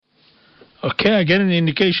Okay, again an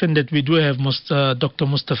indication that we do have Dr.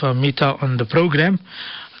 Mustafa Mita on the program.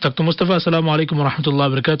 Dr. Mustafa, assalamu alaikum wa rahmatullahi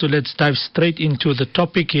wa barakatuh. Let's dive straight into the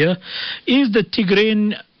topic here. Is the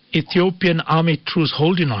Tigrayan Ethiopian army truce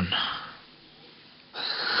holding on?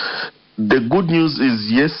 The good news is,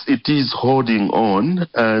 yes, it is holding on,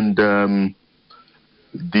 and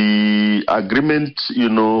the agreement,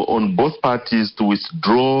 on both parties to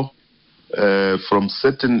withdraw from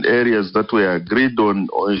certain areas that were agreed on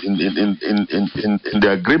in the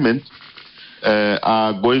agreement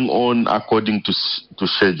are going on according to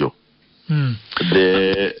schedule.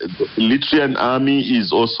 The Eritrean army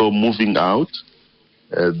is also moving out.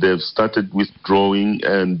 They've started withdrawing,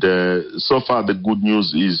 and so far the good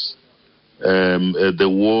news is the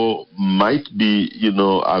war might be,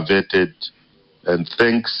 averted, and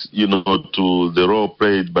thanks, to the role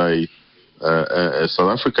played by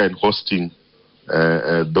South Africa in hosting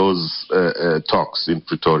those talks in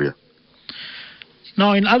Pretoria.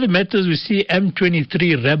 Now, in other matters, we see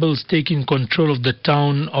M23 rebels taking control of the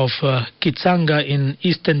town of Kitsanga in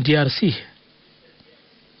eastern DRC.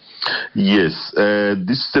 Yes,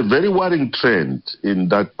 this is a very worrying trend in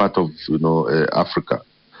that part of, Africa.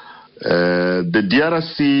 The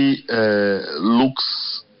DRC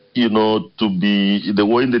looks, to be, the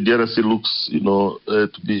war in the DRC looks,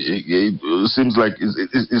 to be, it seems like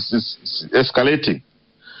it's escalating.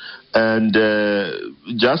 And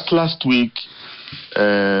just last week,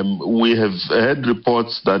 we have heard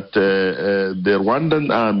reports that the Rwandan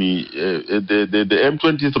army, the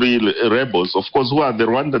M23 rebels, of course, who are the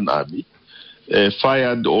Rwandan army,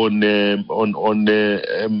 fired on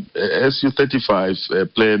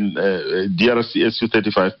Su-35 plane, DRC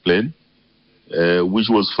Su-35 plane, which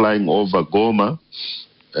was flying over Goma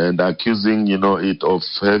and accusing, it of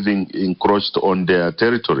having encroached on their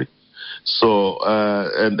territory. So,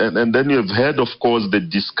 and then you have heard, of course, the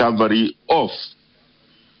discovery of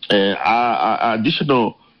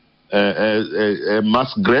additional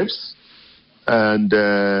mass graves. And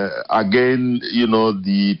again,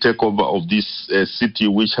 the takeover of this city,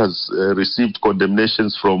 which has received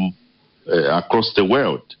condemnations from across the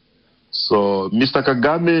world. So Mr.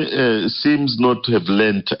 Kagame seems not to have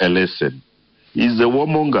learnt a lesson. He's a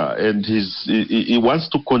warmonger, and he wants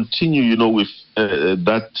to continue, with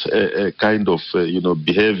that kind of,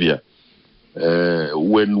 behavior.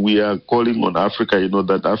 When we are calling on Africa,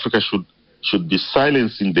 that Africa should be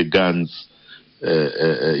silencing the guns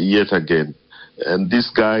yet again. And this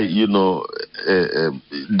guy,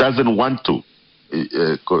 doesn't want to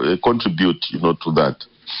contribute, to that.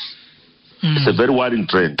 It's a very worrying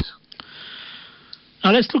trend.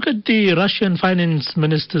 Now let's look at the Russian finance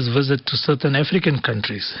minister's visit to certain African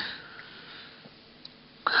countries.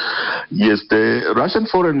 Yes, the Russian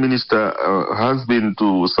foreign minister has been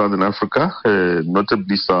to Southern Africa,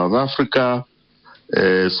 notably South Africa,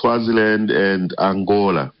 Swaziland, and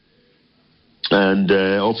Angola. And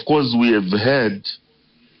of course, we have had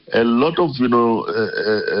a lot of,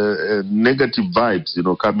 negative vibes,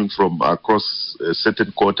 coming from across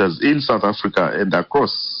certain quarters in South Africa and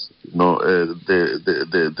across,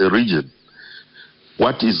 the region.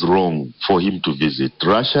 What is wrong for him to visit?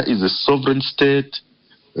 Russia is a sovereign state.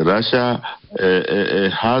 Russia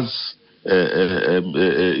has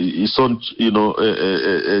its own,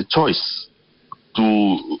 choice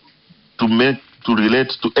to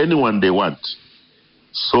relate to anyone they want.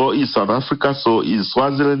 So is South Africa, so is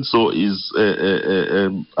Swaziland, so is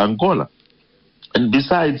Angola. And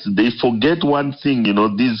besides, they forget one thing,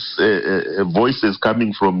 these voices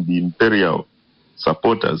coming from the imperial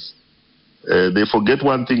supporters. They forget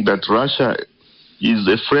one thing, that Russia is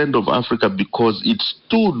a friend of Africa because it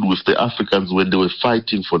stood with the Africans when they were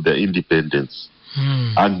fighting for their independence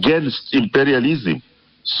against imperialism.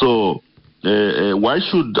 So why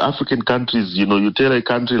should African countries, you tell a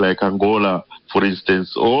country like Angola, for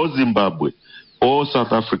instance, or Zimbabwe, or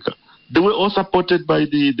South Africa, they were all supported by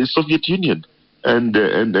the Soviet Union. And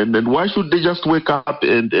why should they just wake up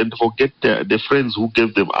and forget their friends who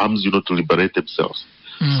gave them arms, to liberate themselves?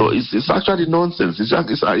 So it's actually nonsense.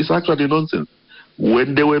 It's actually nonsense.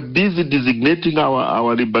 When they were busy designating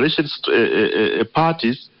our liberation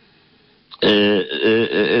parties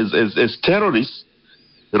as terrorists,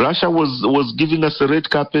 Russia was giving us a red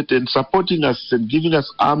carpet and supporting us and giving us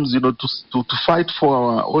arms, to fight for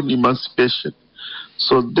our own emancipation.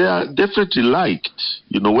 So they are definitely liked,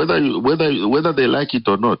 whether they like it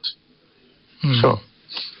or not. Sure.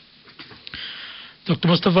 Dr.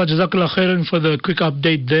 Mustafa, Jazakallah khairan for the quick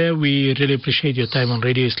update there. We really appreciate your time on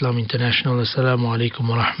Radio Islam International. Assalamu alaikum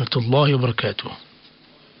wa rahmatullahi wa barakatuh.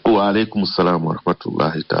 Wa alaikum assalam wa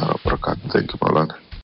rahmatullahi wa barakatuh. Thank you, Maulana.